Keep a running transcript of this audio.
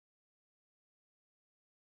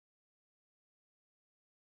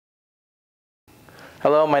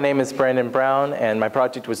Hello, my name is Brandon Brown, and my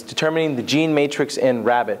project was determining the gene matrix in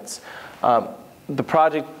rabbits. The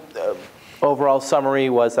project overall summary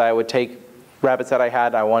was that I would take rabbits that I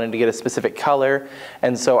had, I wanted to get a specific color,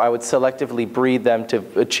 and so I would selectively breed them to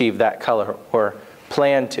achieve that color, or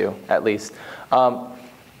plan to, at least.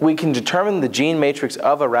 We can determine the gene matrix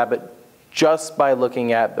of a rabbit just by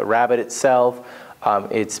looking at the rabbit itself,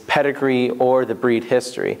 its pedigree, or the breed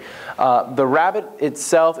history. The rabbit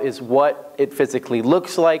itself is what it physically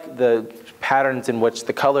looks like, the patterns in which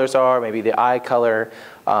the colors are, maybe the eye color,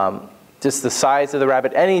 just the size of the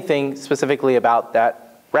rabbit, anything specifically about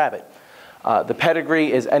that rabbit. The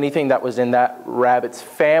pedigree is anything that was in that rabbit's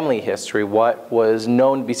family history, what was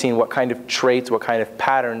known to be seen, what kind of traits, what kind of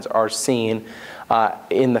patterns are seen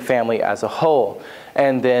in the family as a whole.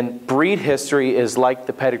 And then breed history is like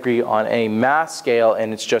the pedigree on a mass scale,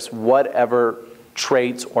 and it's just whatever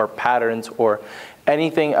traits or patterns or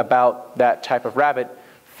anything about that type of rabbit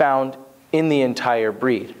found in the entire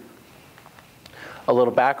breed. A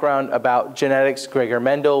little background about genetics. Gregor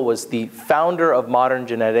Mendel was the founder of modern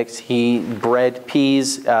genetics. He bred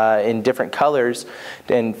peas in different colors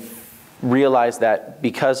and realized that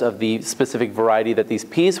because of the specific variety that these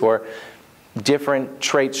peas were, different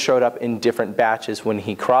traits showed up in different batches when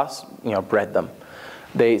he bred them.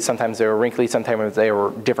 Sometimes they were wrinkly, sometimes they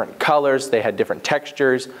were different colors, they had different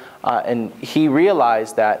textures, and he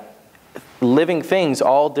realized that living things,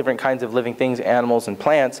 all different kinds of living things, animals and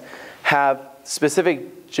plants, have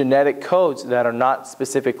specific genetic codes that are not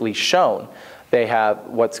specifically shown. They have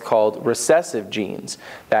what's called recessive genes.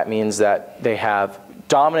 That means that they have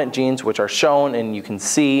dominant genes which are shown and you can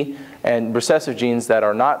see, and recessive genes that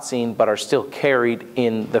are not seen but are still carried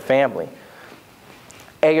in the family.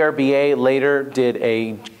 ARBA later did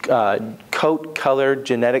a coat color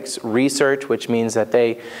genetics research, which means that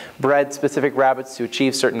they bred specific rabbits to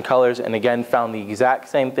achieve certain colors, and again found the exact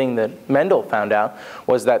same thing that Mendel found out,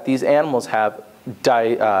 was that these animals have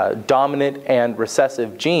dominant and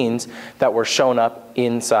recessive genes that were shown up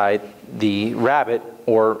inside the rabbit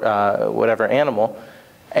or whatever animal,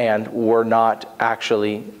 and were not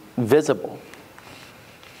actually visible.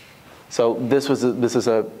 So this is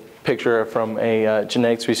a picture from a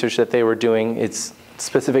genetics research that they were doing. It's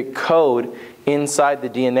specific code inside the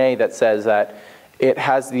DNA that says that it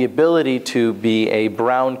has the ability to be a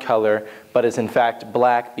brown color, but is in fact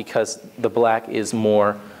black because the black is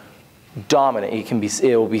more dominant.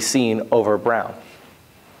 It will be seen over brown.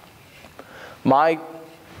 My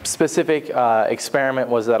specific experiment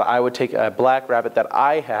was that I would take a black rabbit that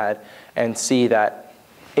I had and see that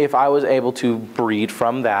if I was able to breed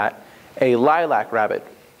from that a lilac rabbit.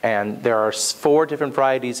 And there are 4 different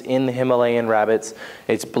varieties in the Himalayan rabbits.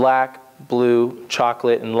 It's black, blue,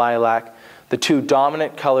 chocolate, and lilac. The 2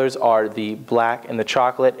 dominant colors are the black and the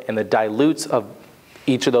chocolate, and the dilutes of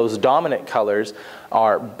each of those dominant colors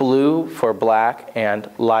are blue for black and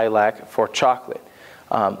lilac for chocolate.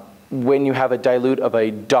 When you have a dilute of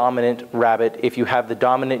a dominant rabbit, if you have the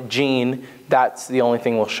dominant gene, that's the only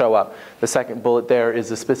thing will show up. The second bullet there is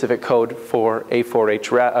a specific code for a 4-H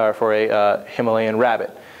for a Himalayan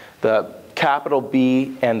rabbit. The capital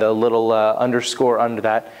B and the little underscore under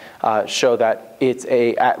that show that it's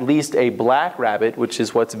at least a black rabbit, which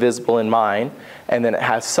is what's visible in mine, and then it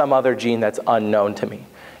has some other gene that's unknown to me.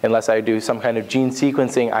 Unless I do some kind of gene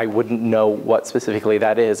sequencing, I wouldn't know what specifically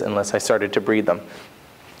that is unless I started to breed them.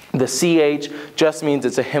 The CH just means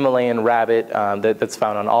it's a Himalayan rabbit that's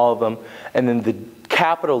found on all of them. And then the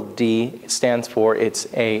capital D stands for it's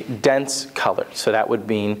a dense color. So that would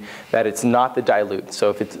mean that it's not the dilute. So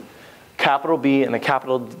if it's capital B and the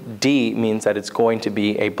capital D means that it's going to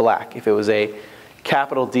be a black. If it was a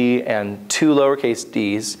capital D and 2 lowercase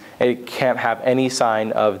d's, it can't have any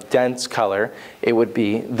sign of dense color, it would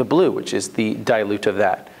be the blue, which is the dilute of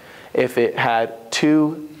that. If it had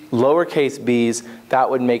 2 lowercase b's, that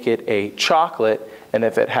would make it a chocolate, and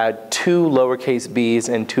if it had 2 lowercase b's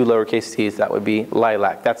and 2 lowercase t's, that would be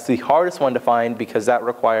lilac. That's the hardest one to find because that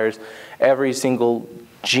requires every single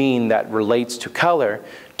gene that relates to color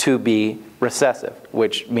to be recessive,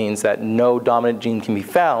 which means that no dominant gene can be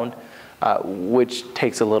found, which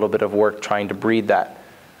takes a little bit of work trying to breed that.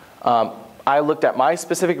 I looked at my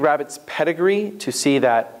specific rabbit's pedigree to see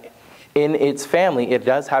that in its family, it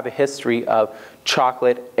does have a history of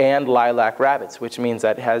chocolate and lilac rabbits, which means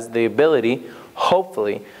that it has the ability,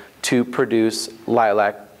 hopefully, to produce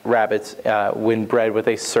lilac rabbits when bred with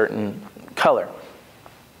a certain color.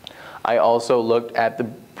 I also looked at the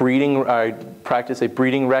breeding, I practiced a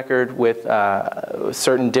breeding record with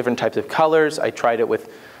certain different types of colors. I tried it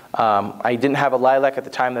with, I didn't have a lilac at the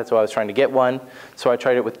time, that's why I was trying to get one. So I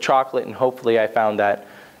tried it with chocolate, and hopefully I found that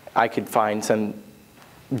I could find some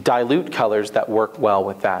dilute colors that work well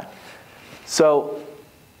with that. So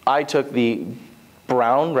I took the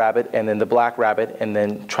brown rabbit and then the black rabbit and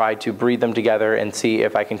then tried to breed them together and see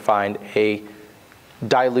if I can find a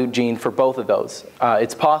dilute gene for both of those.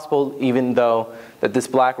 It's possible, even though that this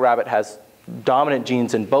black rabbit has dominant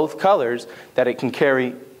genes in both colors, that it can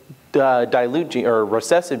carry dilute gene or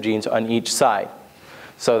recessive genes on each side.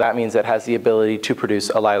 So that means it has the ability to produce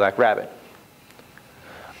a lilac rabbit.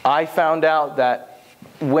 I found out that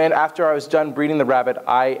after I was done breeding the rabbit,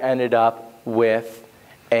 I ended up with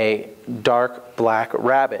a dark black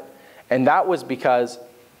rabbit. And that was because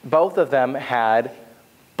both of them had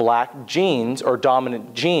black genes or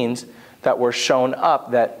dominant genes that were shown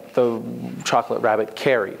up that the chocolate rabbit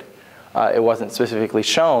carried. It wasn't specifically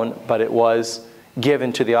shown, but it was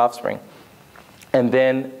given to the offspring. And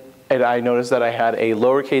then I noticed that I had a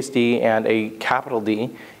lowercase d and a capital D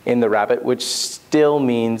in the rabbit, which still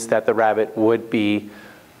means that the rabbit would be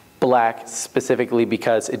black specifically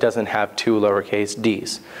because it doesn't have two lowercase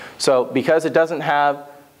d's. So because it doesn't have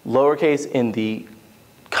lowercase in the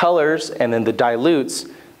colors and in the dilutes,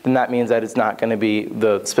 then that means that it's not going to be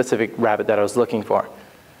the specific rabbit that I was looking for.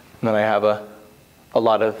 And then I have a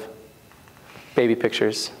lot of baby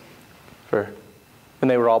pictures for when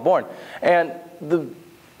they were all born. And the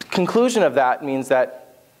conclusion of that means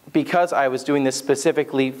that because I was doing this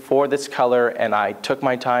specifically for this color and I took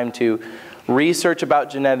my time to research about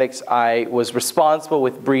genetics, I was responsible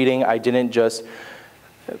with breeding. I didn't just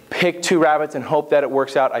pick two rabbits and hope that it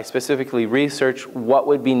works out. I specifically researched what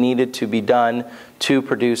would be needed to be done to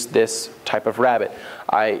produce this type of rabbit.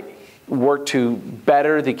 I worked to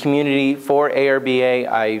better the community for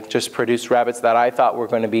ARBA. I just produced rabbits that I thought were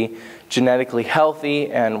going to be genetically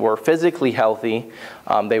healthy and were physically healthy.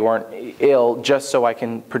 They weren't ill, just so I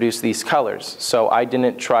can produce these colors. So I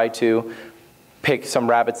didn't try to pick some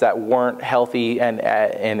rabbits that weren't healthy and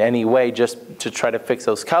in any way just to try to fix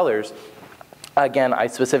those colors. Again, I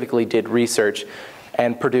specifically did research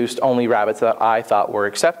and produced only rabbits that I thought were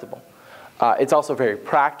acceptable. It's also very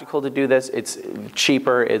practical to do this. It's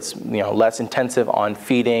cheaper. It's less intensive on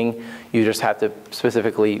feeding. You just have to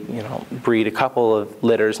specifically breed a couple of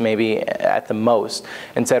litters maybe at the most,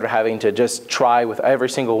 instead of having to just try with every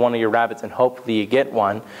single one of your rabbits and hopefully you get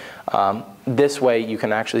one. This way you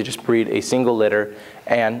can actually just breed a single litter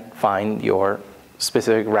and find your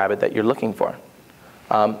specific rabbit that you're looking for.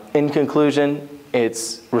 In conclusion,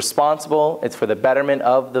 it's responsible, it's for the betterment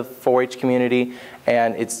of the 4-H community,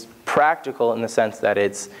 and it's practical in the sense that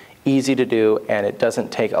it's easy to do and it doesn't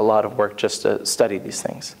take a lot of work just to study these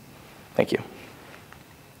things. Thank you.